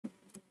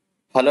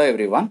Hello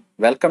everyone,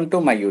 welcome to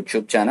my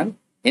YouTube channel.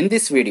 In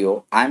this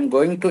video, I am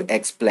going to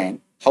explain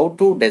how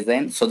to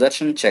design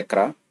Sudarshan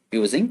Chakra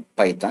using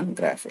Python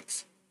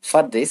graphics.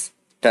 For this,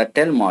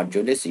 Turtle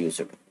module is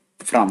used.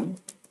 From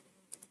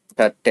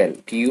Turtle,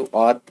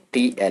 Turtle,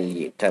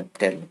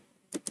 Turtle,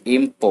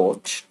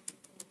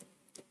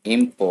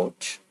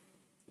 import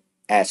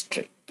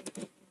asterisk.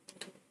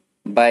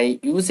 By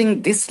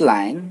using this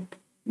line,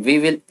 we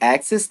will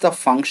access the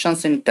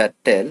functions in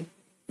Turtle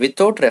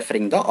without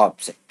referring the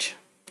object.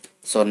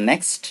 So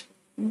next,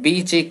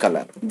 BG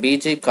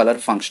color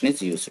function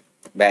is used,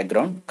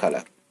 background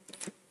color.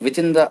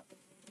 Within the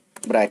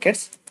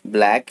brackets,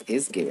 black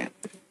is given.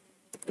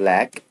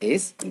 Black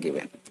is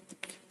given.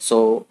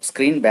 So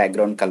screen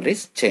background color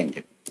is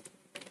changed.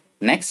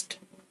 Next,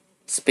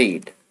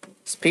 speed.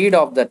 Speed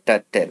of the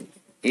turtle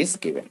is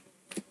given.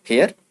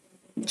 Here,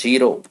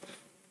 0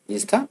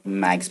 is the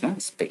maximum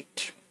speed.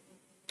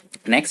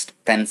 Next,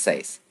 pen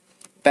size.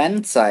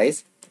 Pen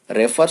size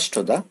refers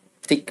to the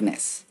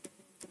thickness.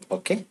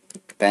 Okay,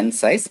 pen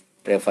size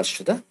refers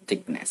to the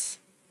thickness.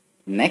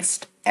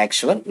 Next,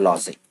 actual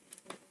logic.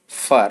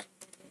 For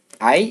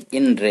I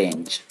in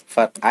range,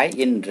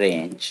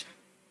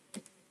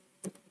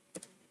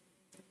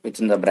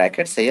 within the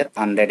brackets here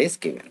 100 is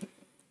given.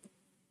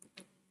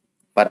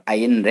 For I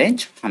in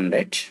range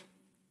 100.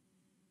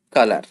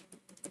 Color.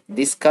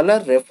 This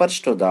color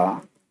refers to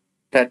the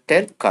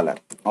turtle color,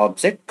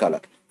 object color.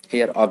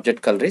 Here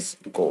object color is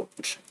gold.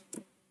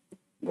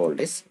 Gold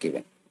is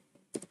given.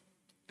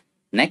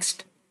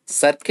 Next,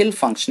 circle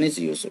function is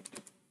used.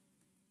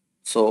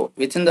 So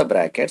within the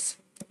brackets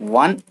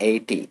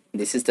 180,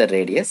 this is the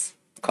radius,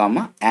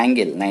 comma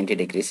angle 90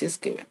 degrees is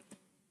given.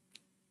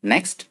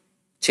 Next,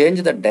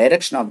 change the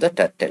direction of the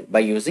turtle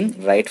by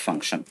using right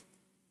function.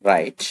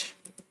 Right,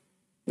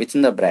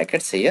 within the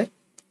brackets here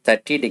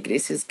 30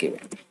 degrees is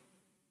given.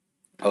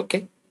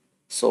 Okay,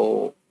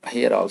 so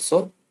here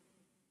also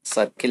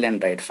circle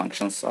and right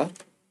functions are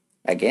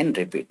again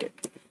repeated.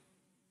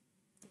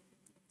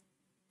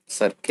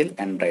 Circle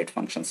and right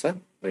functions are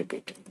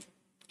repeated.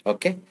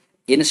 Okay,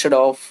 instead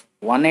of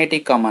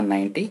 180 comma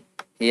 90,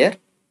 here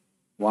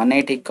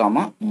 180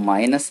 comma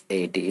minus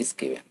 80 is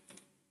given.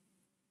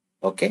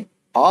 Okay,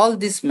 all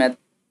these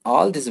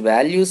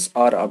values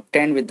are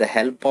obtained with the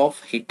help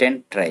of hit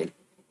and trail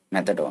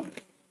method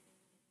only.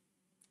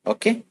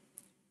 Okay,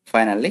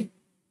 finally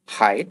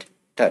height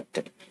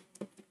turtle.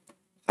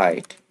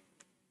 Height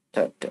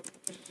turtle.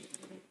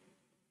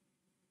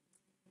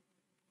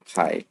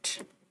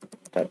 Height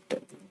turtle.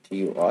 Turtle.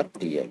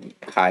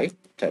 Height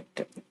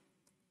turtle.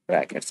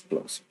 Brackets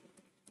close.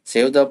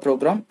 Save the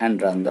program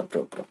and run the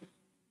program.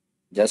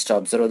 Just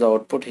observe the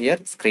output here.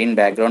 Screen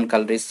background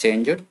color is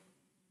changed.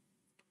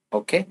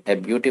 Okay, a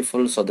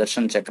beautiful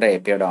Sudarshan Chakra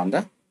appeared on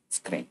the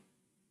screen.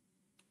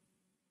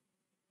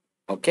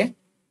 Okay,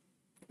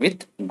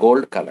 with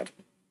gold color.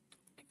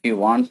 If you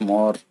want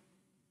more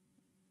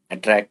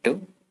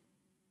attractive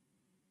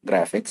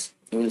graphics,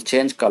 you will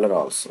change color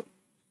also.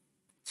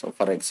 So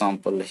for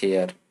example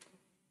here,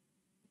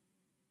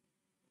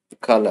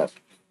 color,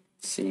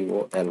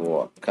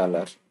 COLOR,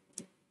 color,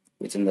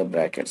 within the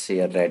brackets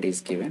here red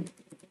is given.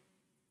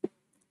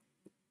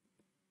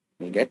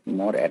 You get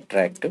more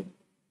attractive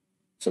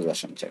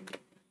Sudarshan Chakra.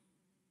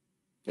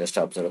 Just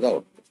observe the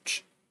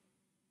output.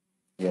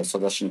 Here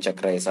Sudarshan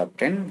Chakra is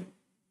obtained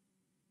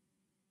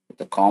with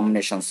the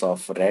combinations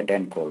of red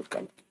and gold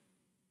color.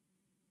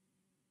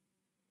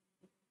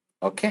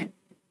 Okay,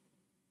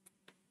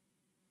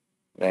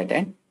 red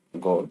and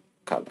gold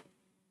color.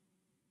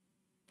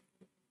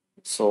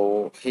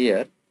 So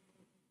here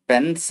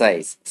pen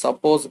size,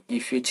 suppose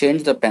if you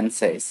change the pen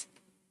size,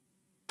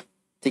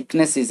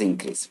 thickness is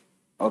increased.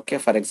 Okay,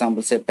 for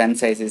example say pen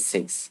size is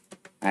 6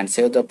 and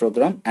save the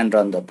program and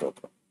run the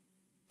program.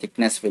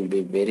 Thickness will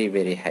be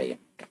very high.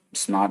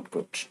 It's not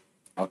good.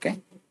 Okay,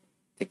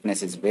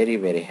 thickness is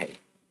very high.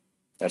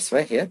 That's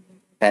why here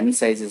pen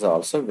size is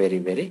also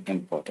very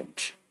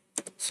important.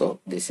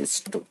 So this is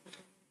 2.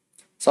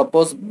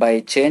 Suppose by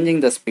changing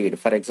the speed,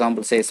 for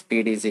example say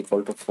speed is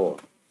equal to 4.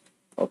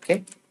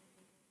 Okay,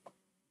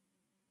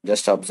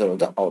 just observe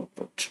the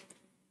output.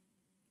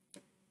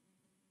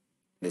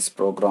 This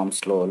program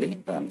slowly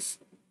runs.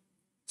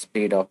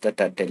 Speed of the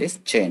turtle is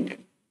changed.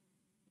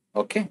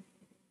 Okay,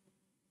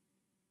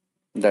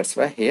 that's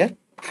why here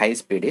high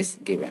speed is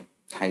given.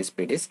 High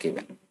speed is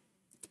given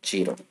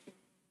 0.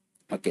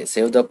 Okay,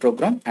 save the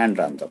program and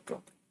run the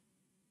program.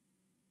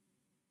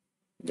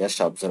 Just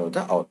observe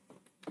the output.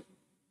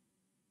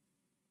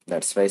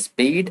 That's why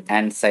speed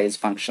and size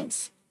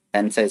functions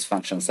and size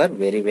functions are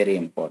very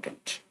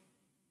important.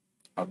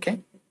 Okay,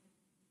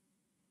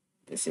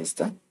 this is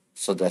the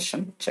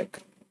Sudarshan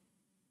Chakra.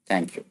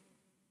 Thank you.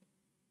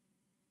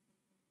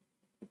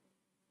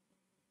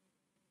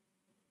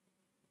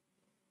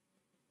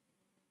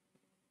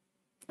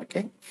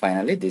 Okay,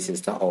 finally this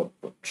is the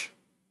output.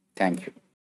 Thank you.